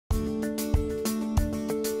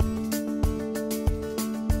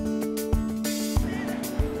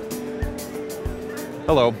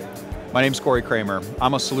Hello, my name's Cory Kramer.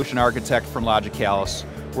 I'm a solution architect from Logicalis.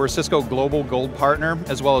 We're a Cisco Global Gold Partner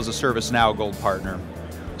as well as a ServiceNow Gold Partner.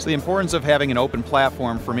 So the importance of having an open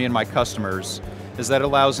platform for me and my customers is that it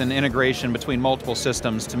allows an integration between multiple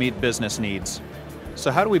systems to meet business needs.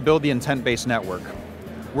 So how do we build the intent-based network?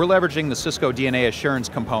 We're leveraging the Cisco DNA Assurance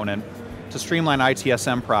component to streamline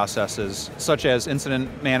ITSM processes such as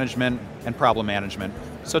incident management and problem management.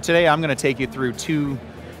 So today I'm going to take you through two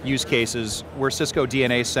use cases where Cisco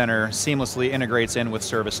DNA Center seamlessly integrates in with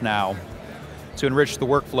ServiceNow to enrich the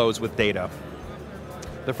workflows with data.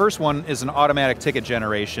 The first one is an automatic ticket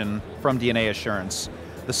generation from DNA Assurance.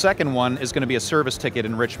 The second one is going to be a service ticket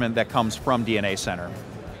enrichment that comes from DNA Center.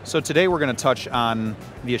 So today we're going to touch on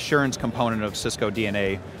the assurance component of Cisco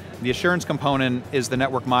DNA. The assurance component is the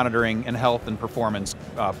network monitoring and health and performance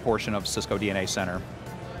portion of Cisco DNA Center.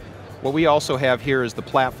 What we also have here is the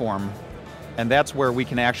platform, and that's where we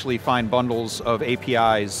can actually find bundles of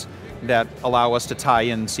APIs that allow us to tie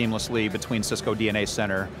in seamlessly between Cisco DNA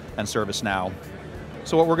Center and ServiceNow.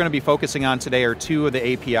 So what we're going to be focusing on today are two of the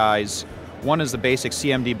APIs. One is the basic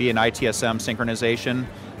CMDB and ITSM synchronization.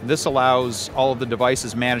 This allows all of the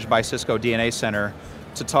devices managed by Cisco DNA Center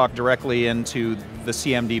to talk directly into the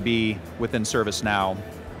CMDB within ServiceNow.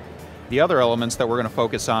 The other elements that we're going to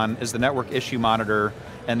focus on is the network issue monitor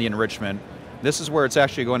and the enrichment. This is where it's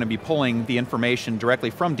actually going to be pulling the information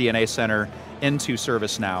directly from DNA Center into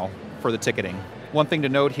ServiceNow for the ticketing. One thing to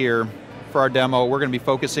note here, for our demo, we're going to be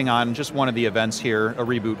focusing on just one of the events here, a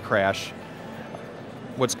reboot crash.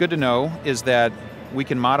 What's good to know is that we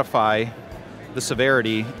can modify the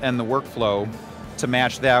severity and the workflow to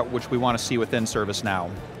match that which we want to see within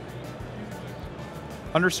ServiceNow.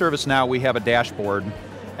 Under ServiceNow, we have a dashboard,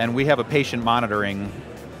 and we have a patient monitoring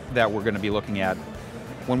that we're going to be looking at.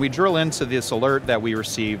 When we drill into this alert that we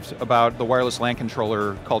received about the wireless LAN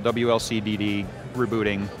controller called WLCDD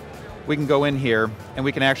rebooting, we can go in here and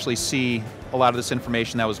we can actually see a lot of this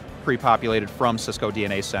information that was pre-populated from Cisco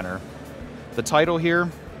DNA Center. The title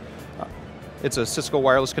here, it's a Cisco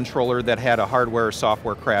wireless controller that had a hardware or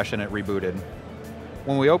software crash and it rebooted.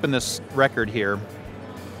 When we open this record here,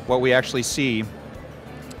 what we actually see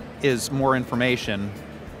is more information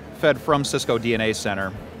fed from Cisco DNA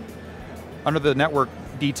Center. Under the network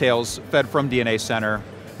details fed from DNA Center,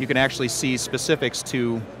 you can actually see specifics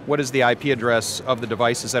to what is the IP address of the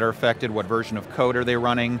devices that are affected, what version of code are they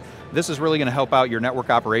running. This is really going to help out your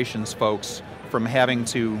network operations folks from having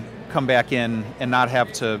to come back in and not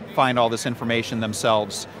have to find all this information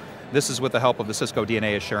themselves. This is with the help of the Cisco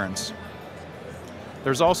DNA Assurance.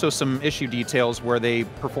 There's also some issue details where they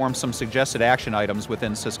perform some suggested action items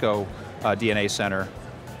within Cisco DNA Center.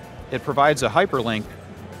 It provides a hyperlink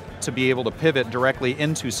to be able to pivot directly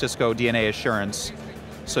into Cisco DNA Assurance,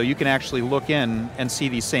 so you can actually look in and see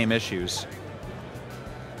these same issues.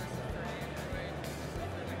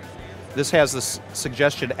 This has the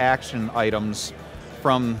suggested action items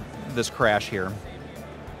from this crash here.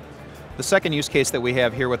 The second use case that we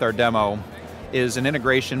have here with our demo is an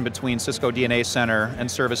integration between Cisco DNA Center and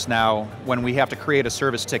ServiceNow when we have to create a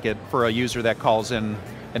service ticket for a user that calls in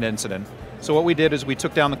an incident. So what we did is we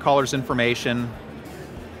took down the caller's information,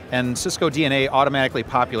 and Cisco DNA automatically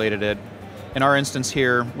populated it. In our instance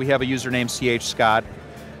here, we have a user named CH Scott,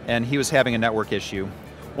 and he was having a network issue.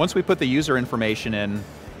 Once we put the user information in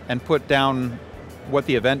and put down what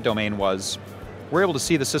the event domain was, we're able to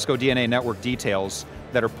see the Cisco DNA network details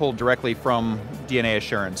that are pulled directly from DNA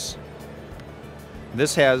Assurance.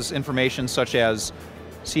 This has information such as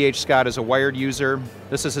CH Scott is a wired user,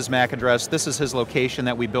 this is his MAC address, this is his location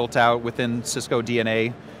that we built out within Cisco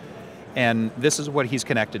DNA, and this is what he's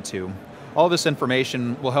connected to. All this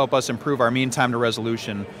information will help us improve our mean time to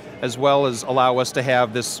resolution, as well as allow us to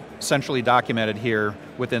have this centrally documented here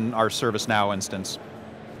within our ServiceNow instance.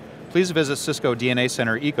 Please visit Cisco DNA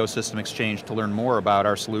Center Ecosystem Exchange to learn more about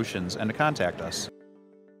our solutions and to contact us.